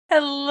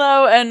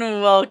Hello and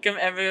welcome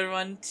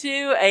everyone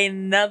to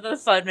another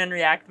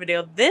Sidemenreact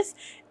video. This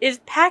is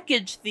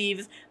package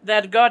thieves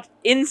that got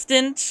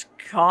instant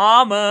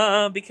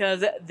karma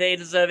because they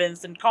deserve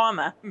instant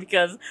karma.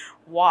 Because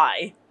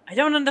why? I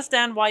don't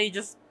understand why you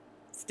just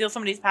steal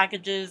somebody's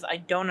packages. I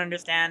don't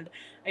understand.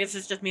 I guess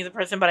it's just me the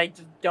person, but I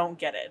just don't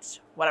get it.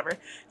 Whatever.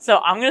 So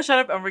I'm gonna shut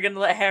up and we're gonna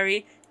let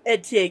Harry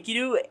take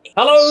you away.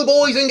 Hello,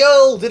 boys and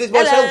girls. It is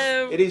myself.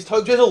 Hello. It is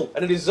Toe Jizzle,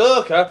 and it is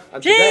Zerka.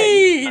 And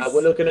today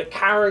we're looking at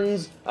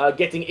Karen's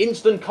getting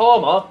instant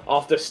karma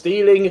after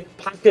stealing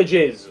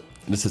packages.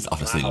 This is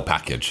after stealing a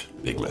package.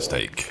 Big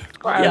mistake.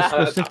 Quite a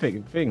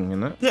specific thing,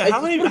 isn't it? Yeah,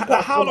 how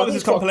long is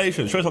this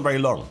compilation? Sure, it's not very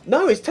long.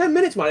 No, it's 10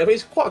 minutes, man. I mean,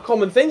 it's quite a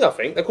common thing, I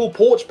think. They're called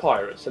porch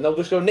pirates, and they'll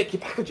just go nick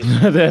your packages.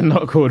 They're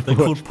not called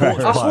porch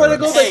pirates. I swear to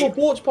God, they're called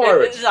porch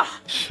pirates.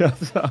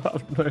 Shut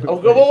up. No. Oh,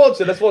 go on,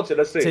 let's watch it.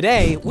 Let's see.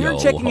 Today, we're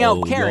checking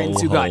out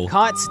Karens who got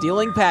caught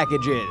stealing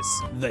packages.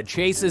 The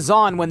chase is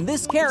on when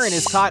this Karen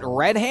is caught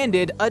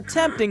red-handed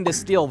attempting to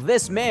steal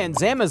this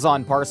man's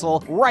Amazon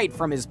parcel right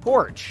from his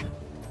porch.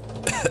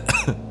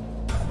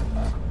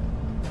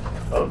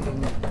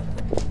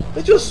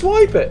 They just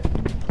swipe it.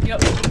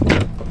 Yep.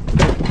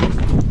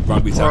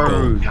 Rugby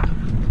tackle.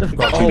 The f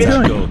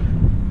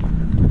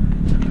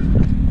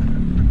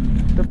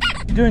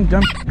you doing,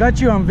 dumb? Got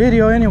you on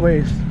video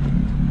anyways.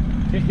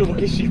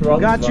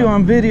 Got you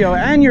on video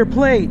and your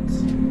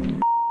plates.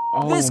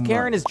 This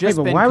Karen has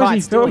just been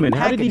caught stealing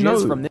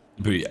packages from this.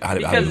 Has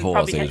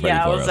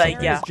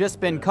just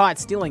been caught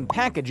stealing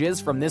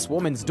packages from this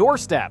woman's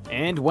doorstep,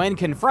 and when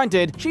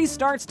confronted, she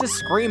starts to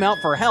scream out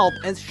for help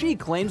as she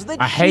claims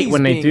that I hate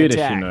when they do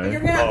this, you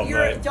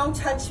know. Don't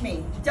touch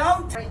me.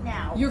 Don't right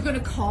now. You're gonna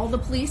call the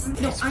police?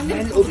 No, I'm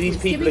gonna call these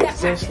people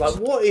exist. Like,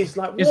 what is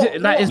like? Is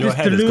it like? Is this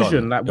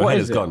delusion? Like, what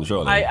is it? Gone,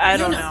 surely. I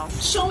don't know.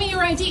 Show me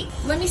your ID.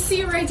 Let me see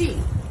your ID.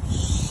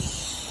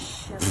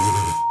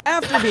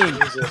 After being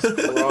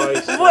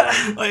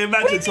I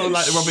imagine someone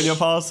like robbing your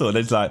parcel and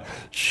it's like,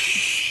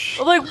 shh.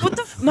 Like, what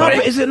the f— No,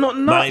 but is it not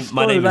nuts?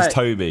 My name is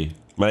Toby.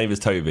 My name is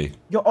Toby.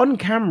 You're on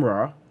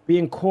camera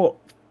being caught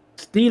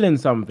stealing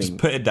something. Just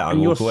put it down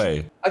and walk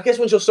away. I guess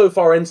once you're so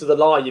far into the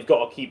lie, you've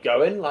got to keep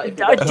going. Like,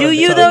 do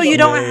you though? You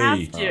don't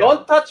have to.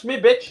 Don't touch me,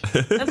 bitch.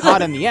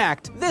 Caught in the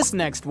act, this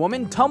next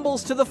woman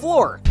tumbles to the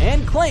floor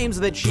and claims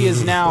that she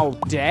is now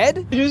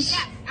dead. Yes,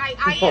 I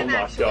am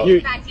actually.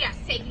 In fact, yes,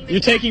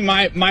 you're taking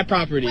my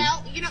property.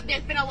 Well, you know,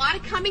 there's been a lot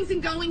of comings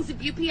and goings of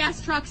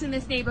UPS trucks in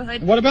this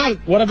neighborhood. What about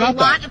a that?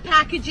 lot of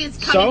packages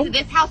coming to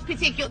this house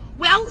particular.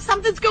 Well,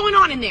 something's going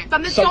on in there.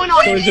 Something's going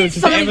on in there.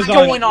 Something's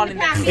going on in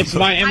there. It's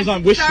my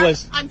Amazon wish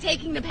list. I'm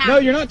taking the package. No,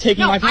 you're not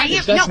taking my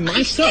package. That's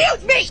my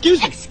stuff.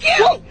 Excuse me.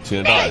 Excuse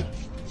me.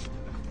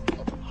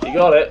 You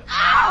got it.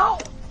 Ow!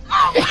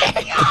 Oh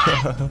my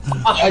God!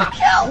 You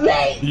killed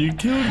me! You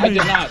killed me. I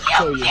did not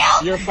kill you.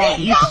 You're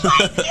fine. You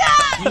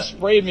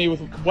sprayed me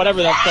with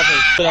whatever that stuff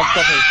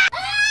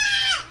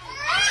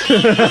is.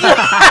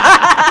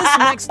 This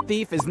next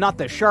thief is not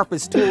the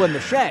sharpest tool in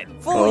the shed,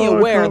 fully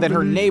aware that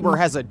her neighbor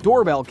has a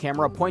doorbell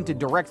camera pointed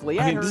directly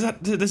at her.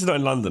 This is not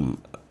in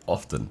London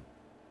often.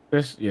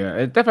 Yeah,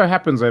 it definitely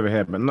happens over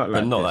here, but not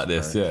like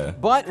this. Yeah.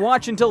 But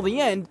watch until the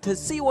end to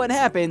see what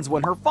happens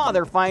when her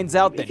father finds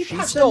out that she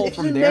stole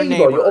from their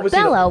neighbor.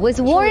 Bella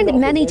was warned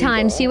many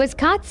times she was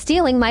caught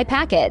stealing my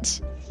package.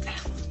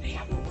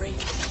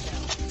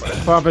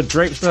 Father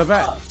drapes her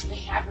back.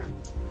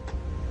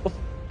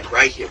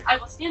 Right here. I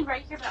will stand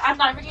right here, but I'm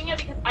not bringing it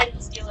because I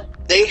didn't steal it.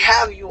 They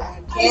have you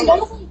on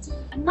camera.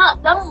 I'm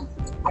not done.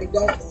 I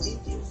don't believe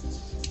you.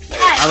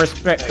 I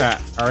respect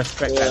that. I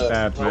respect that,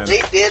 Dad, man.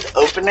 They did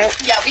open it?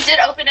 Yeah, we did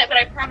open it, but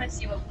I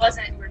promise you it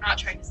wasn't. We're not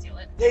trying to steal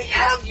it. They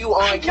have you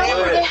on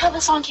camera. No, they have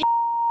us on camera.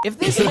 If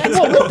this doesn't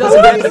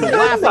have you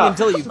laughing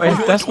until you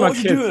that's my What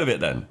are you doing with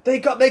it then? They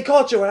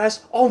caught your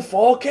ass on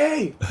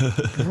 4K.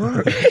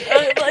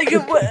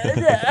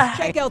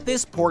 Check out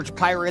this porch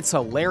pirate's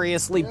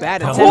hilariously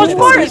bad attempt Porch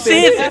pirate,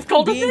 see, it's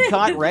called being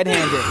caught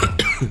red-handed.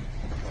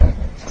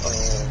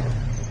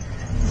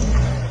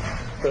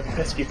 The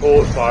pesky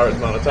porch pirates,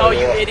 man. I tell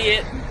you what.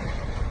 idiot!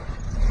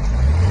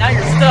 Now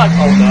you're stuck.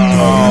 Oh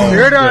no!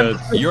 You're done.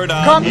 You're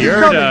done. You're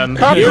done.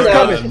 You're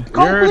done.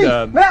 You're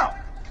done. Now.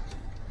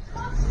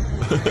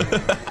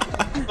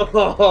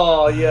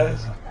 Oh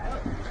yes.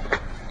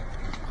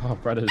 Oh,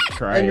 brother's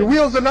trying. And your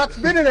wheels are not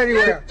spinning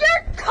anywhere.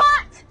 You're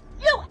caught!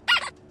 You.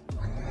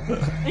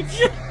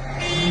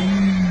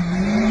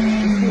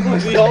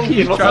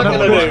 He's trying to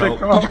push the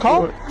car. Did you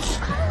call?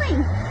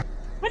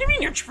 What do you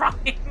mean you're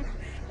trying?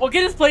 Well,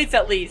 get his plates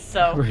at least.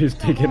 So He's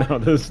taking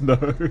out the snow.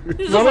 Want me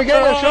to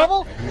get a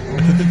shovel?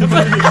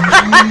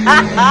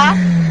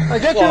 I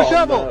get you a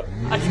shovel.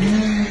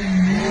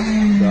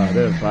 No,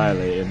 they're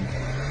violating.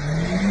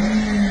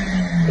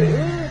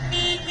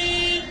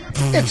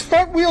 It's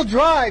front wheel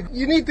drive.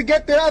 You need to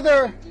get the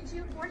other.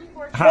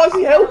 Why is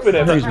he helping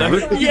him?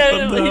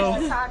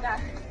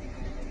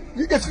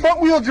 It's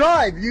front wheel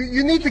drive.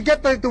 You need to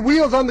get the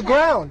wheels on the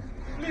ground.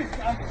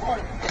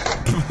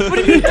 What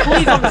do you mean,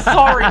 please? I'm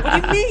sorry.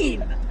 What do you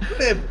mean?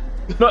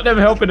 Not them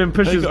helping him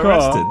push his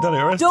car.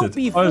 Don't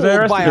be fooled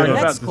by our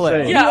next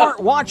clip. You aren't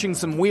watching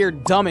some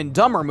weird Dumb and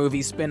Dumber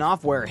movie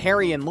spin-off where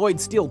Harry and Lloyd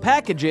steal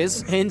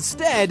packages.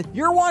 Instead,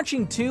 you're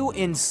watching two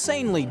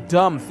insanely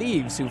dumb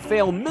thieves who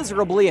fail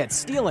miserably at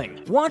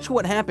stealing. Watch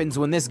what happens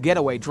when this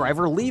getaway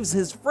driver leaves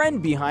his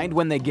friend behind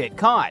when they get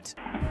caught.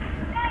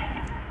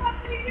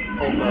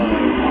 Oh no.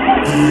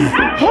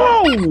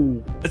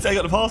 Oh! Let's say I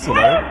got the parcel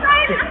though.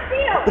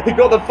 He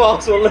got the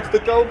parcel and left the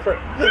culprit.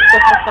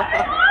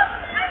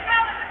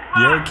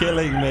 You're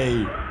killing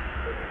me.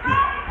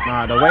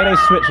 Nah, the way they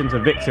switch into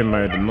victim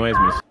mode annoys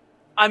me.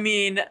 I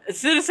mean,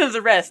 citizen's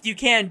arrest, you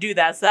can do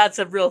that, so that's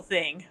a real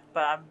thing.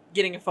 But I'm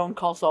getting a phone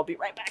call, so I'll be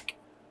right back.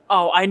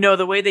 Oh, I know,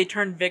 the way they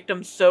turn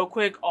victims so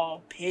quick,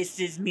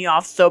 pisses me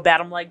off so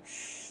bad. I'm like,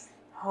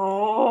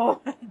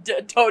 oh,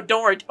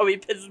 don't worry, Toby,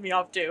 it pisses me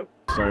off too.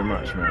 So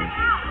much, man.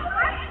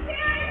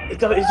 It's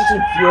just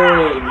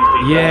infuriating, these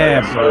people.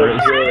 Yeah, bro,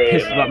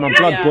 it's like my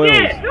blood boils. Who are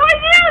you?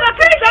 I'm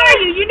pretty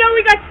sorry you. You know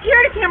we got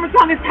security cameras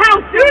on this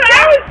house, dude.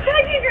 I was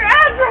checking your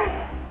address.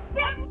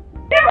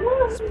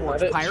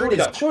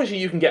 Surely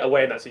you can get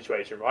away in that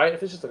situation, right?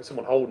 If it's just like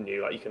someone holding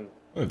you, like you can.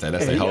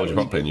 Unless they hold you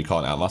properly and you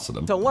can't outmuscle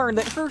them. To learn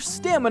that her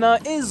stamina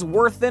is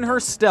worse than her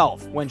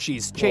stealth when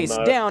she's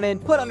chased down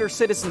and put under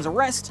citizen's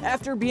arrest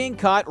after being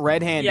caught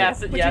red-handed.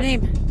 What's your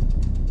name?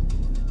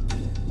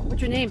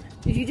 What's your name?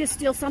 Did you just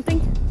steal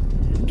something?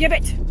 Give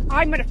it.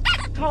 I'm gonna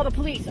call the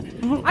police.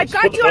 I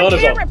got you on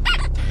camera.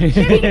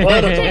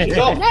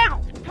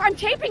 Now. I'm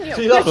taping you.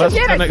 Yes, you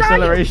did. I saw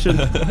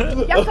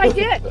you. Yes, I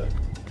did.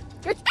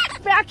 Get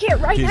back here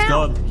right now.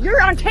 Gone.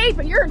 You're on tape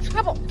and you're in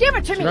trouble. Give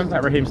it to me. Sounds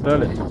like Raheem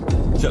Sterling.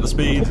 Check the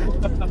speed.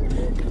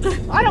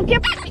 I don't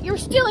give a. You're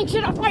stealing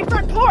shit off my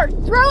front porch.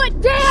 Throw it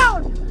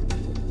down.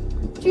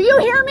 Do you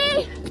hear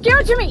me? Give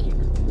it to me.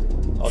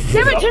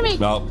 Give it to me.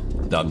 No,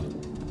 done.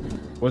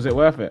 Was it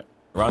worth it?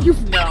 Run. You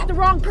the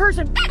wrong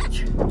person.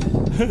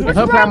 If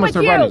her plan was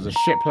to run, it was a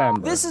shit plan.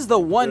 Bro. This is the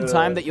one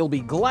time that you'll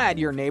be glad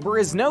your neighbor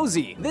is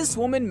nosy. This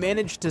woman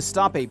managed to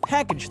stop a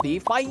package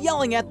thief by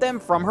yelling at them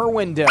from her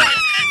window.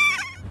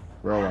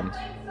 Real ones.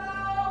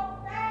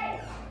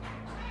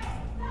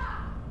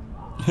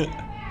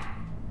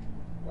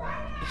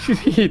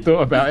 He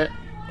thought about it.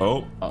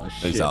 Oh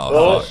shit.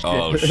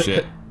 Oh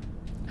shit.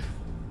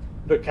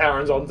 Put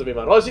Karen's on to me,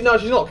 man. Oh, no,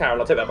 she's not Karen.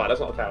 I'll take that back. That's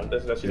not Karen.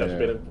 She's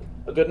actually been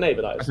a good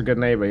neighbour, that is. That's a good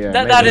neighbour, yeah.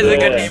 That is a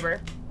good neighbour.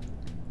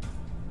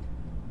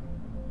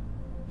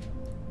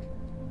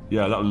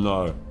 Yeah, let them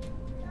know.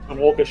 The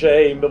walk of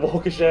shame. The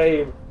walk of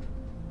shame.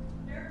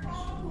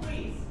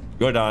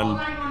 Go down.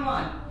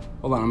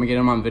 Hold on, I'm gonna get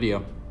him on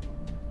video.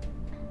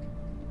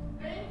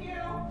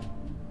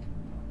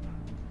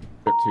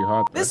 Too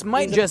hard. This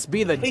might just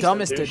be the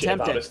dumbest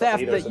attempt at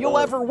theft that you'll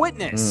ever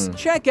witness.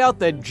 Check out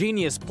the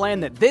genius plan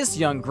that this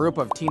young group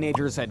of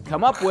teenagers had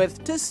come up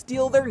with to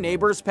steal their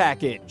neighbor's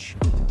package.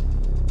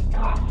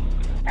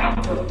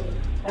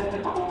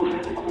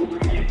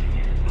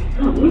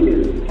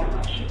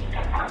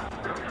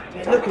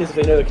 They're looking as if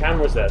they know the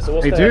camera's there, so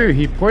what's They do,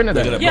 he pointed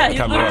at it. Yeah, he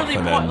literally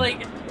pointed,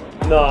 like...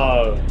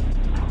 No.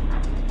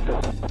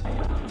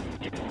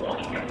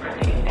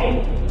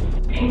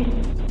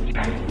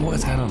 What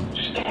is going on?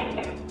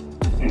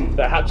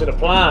 They're hatching a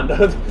plan.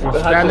 You're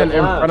standing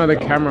in front of the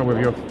camera with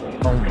your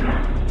phone.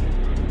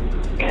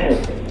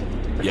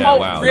 Yeah,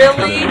 wow.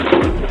 Really?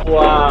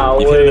 Wow.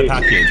 You put in the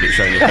package, it's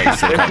showing your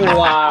face.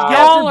 Wow.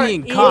 After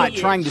being caught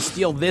trying to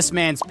steal this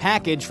man's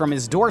package from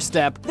his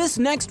doorstep, this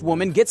next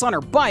woman gets on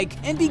her bike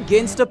and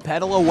begins to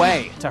pedal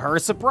away. To her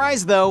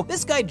surprise, though,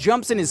 this guy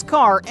jumps in his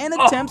car and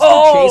attempts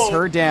to chase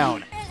her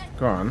down.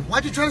 Go on.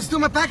 Why'd you try to steal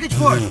my package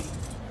for?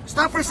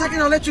 Stop for a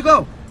second, I'll let you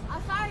go.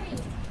 I'm sorry.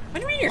 What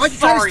do you mean you're Why'd you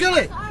try to steal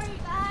it? Sorry,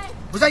 bye.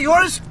 Was that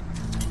yours?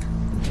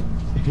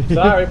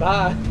 Sorry,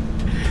 bye.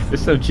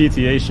 It's some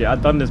GTA shit.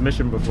 I've done this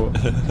mission before.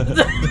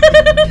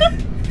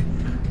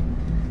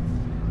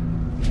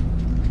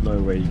 No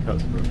way he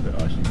cuts for a bit.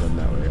 Oh, she's gone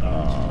that way.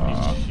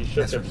 Ah. She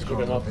shook him,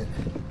 screwed him up.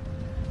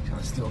 Trying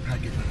to steal a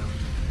package right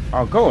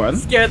now. Oh, go on.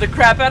 Scare the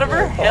crap out of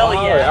her? Hell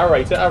yeah. I'll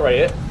rate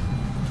it.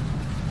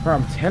 Bro,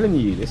 I'm telling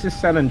you, this is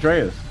San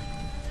Andreas.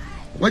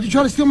 Why'd you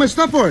try to steal my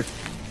stuff for it?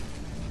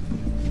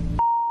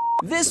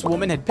 This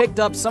woman had picked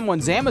up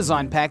someone's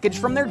Amazon package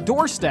from their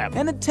doorstep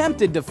and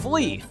attempted to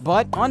flee,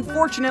 but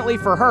unfortunately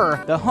for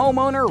her, the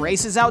homeowner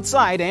races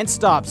outside and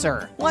stops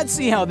her. Let's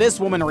see how this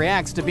woman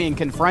reacts to being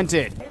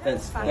confronted.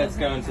 That's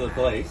going to the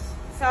police.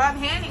 So I'm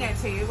handing it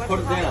to you. Put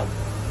it down.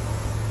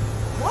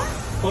 What?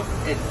 Put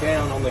it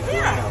down on the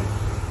ground.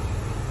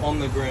 On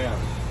the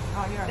ground.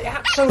 Oh, you're They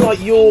act so like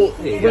you're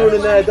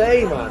ruining their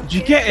day, man. Did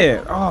you get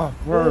it? Oh,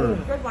 bro.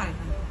 Good one.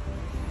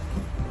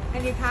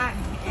 And you can't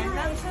hand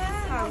them to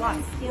us or what?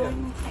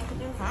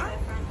 Huh?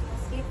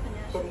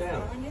 Put them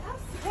down.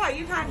 What,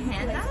 you can't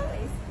hand them?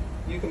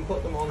 You can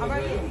put them on the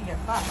ground.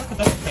 Look at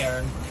that,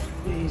 Karen.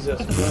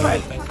 Jesus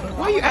Christ.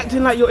 Why are you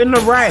acting like you're in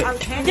the right?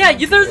 Yeah,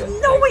 there's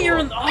no way you're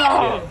in...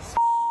 Oh.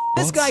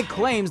 This guy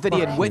claims that he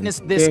had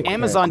witnessed this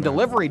Amazon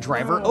delivery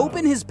driver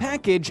open his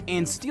package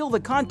and steal the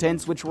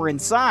contents which were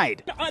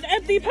inside. An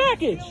empty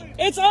package!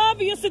 It's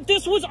obvious that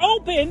this was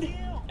opened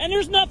and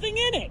there's nothing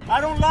in it.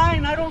 I don't lie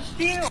and I don't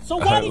steal. So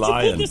why did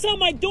you put this on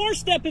my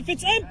doorstep if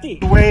it's empty?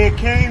 The way it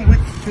came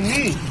to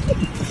me.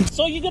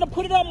 So you're gonna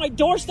put it on my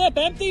doorstep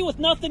empty with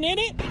nothing in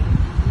it?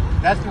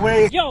 That's the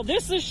way. Yo,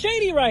 this is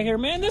shady right here,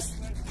 man.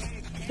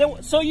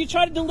 So you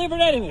try to deliver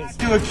it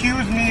anyways? You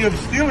accuse me of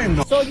stealing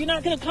them. So you're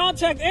not gonna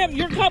contact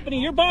your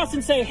company, your boss,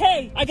 and say,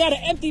 hey, I got an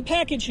empty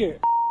package here.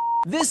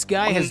 This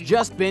guy has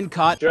just been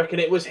caught. Do you reckon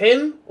it was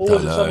him or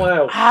was it someone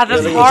else? Ah,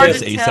 that's hard to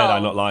tell. He said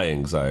I'm not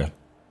lying, so.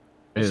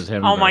 It was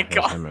him. Oh my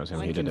god. It was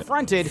him. He did it.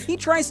 Confronted, he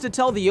tries to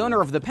tell the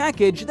owner of the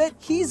package that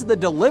he's the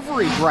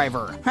delivery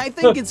driver. I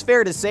think it's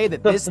fair to say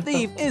that this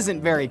thief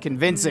isn't very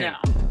convincing. No.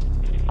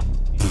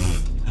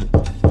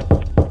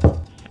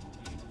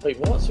 Wait,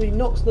 what? So he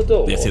knocks on the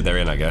door? Yes, yeah, they're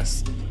in, I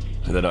guess.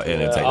 And they're not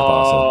in and take the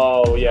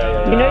parcel. Oh,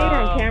 yeah. You know you're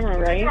on camera,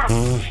 right?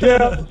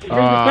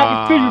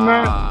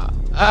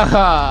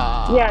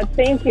 Yeah,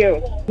 thank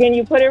you. Can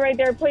you put it right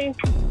there, please?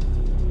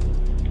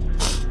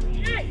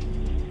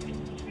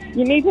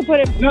 You need to put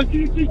it. No,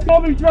 she's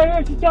coming right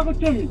here. She's talking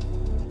to me.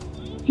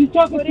 She's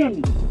talking to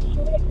me.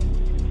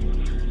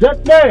 Yes,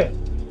 ma'am.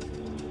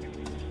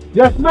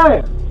 Yes,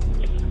 ma'am.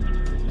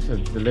 It's a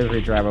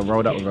delivery driver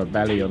rolled up with a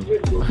belly on. You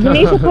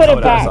need to put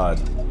it back.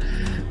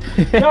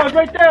 No, it's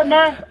right there,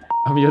 man.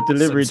 I'm your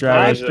delivery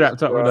driver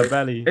strapped up with a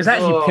belly. It's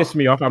actually pissed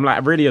me off. I'm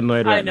like really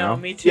annoyed right now. I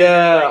know, me too.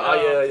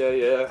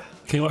 Yeah.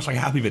 Can you watch like a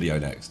happy video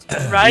next?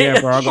 Right? Yeah,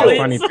 bro, I got a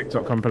funny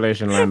TikTok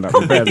compilation lined up.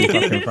 It's barely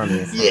fucking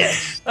funny.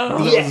 Yes.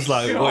 It's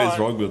like, what is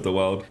wrong with the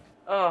world?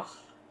 Ugh.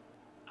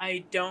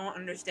 I don't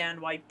understand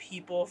why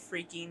people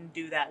freaking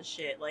do that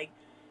shit. Like,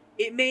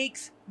 it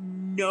makes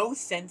no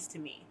sense to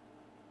me.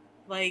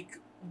 Like,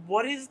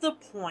 what is the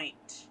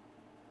point?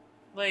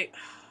 Like,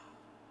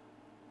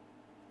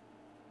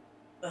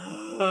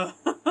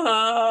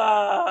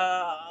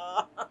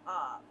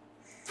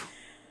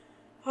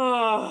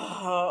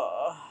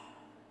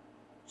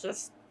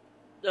 just,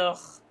 ugh.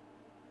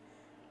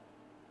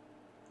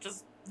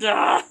 Just,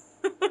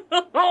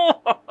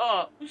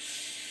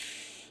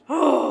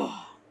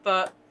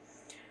 but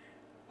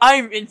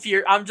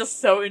I'm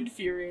just so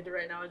infuriated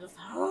right now. I just,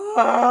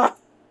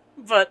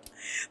 but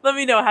let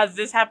me know, has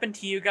this happened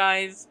to you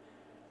guys?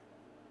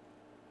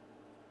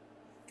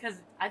 Because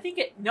I think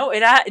it has.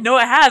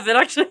 It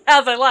actually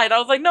has. I lied. I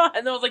was like, no.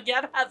 And I was like,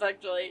 yeah, it has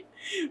actually.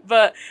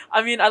 But,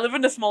 I mean, I live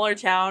in a smaller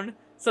town.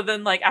 So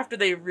then, like, after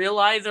they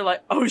realized, they're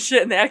like, oh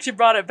shit. And they actually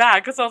brought it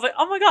back. So I was like,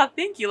 oh my god,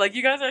 thank you. Like,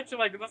 you guys are actually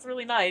like, that's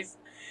really nice.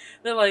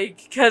 They're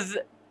like, because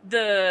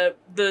the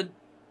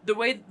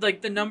way,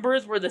 like, the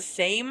numbers were the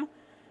same,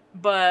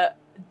 but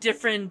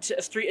different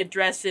street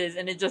addresses.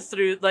 And it just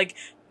threw, like,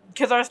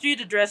 because our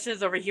street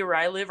addresses over here where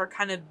I live are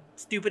kind of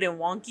stupid and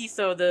wonky,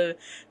 so the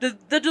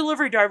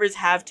delivery drivers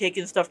have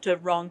taken stuff to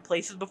wrong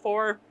places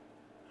before.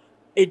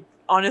 It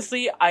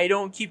honestly, I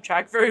don't keep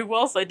track very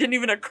well, so it didn't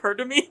even occur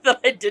to me that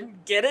I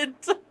didn't get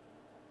it.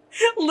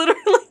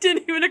 Literally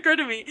didn't even occur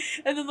to me.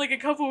 And then like a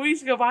couple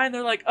weeks go by and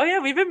they're like, oh yeah,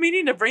 we've been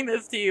meaning to bring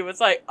this to you. It's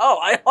like, oh,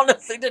 I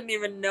honestly didn't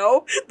even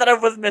know that I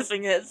was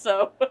missing it,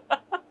 so.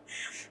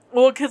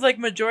 Well, because like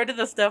majority of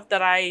the stuff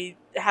that I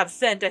have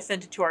sent, I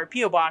sent it to our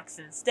P.O. box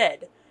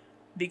instead.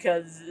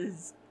 Because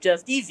it's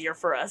just easier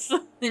for us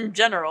in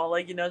general.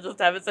 Like, you know, just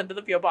have it sent to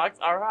the P.O. box.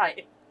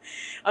 Alright.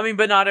 I mean,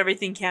 but not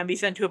everything can be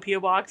sent to a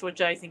P.O. box,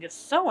 which I think is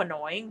so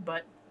annoying,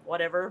 but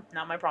whatever.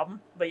 Not my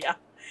problem. But yeah.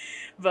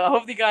 But I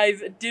hope you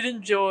guys did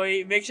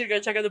enjoy. Make sure to go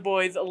check out the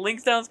boys.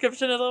 Links down in the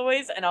description as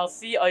always. And I'll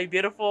see all you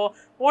beautiful,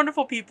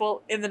 wonderful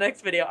people in the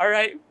next video.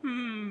 Alright?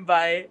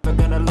 Bye. Never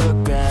gonna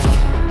look back.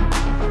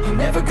 I'm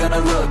never gonna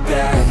look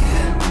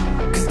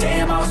back. Cause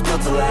damn, I was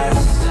built to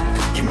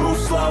last. You move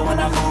slow and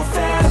I move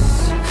fast.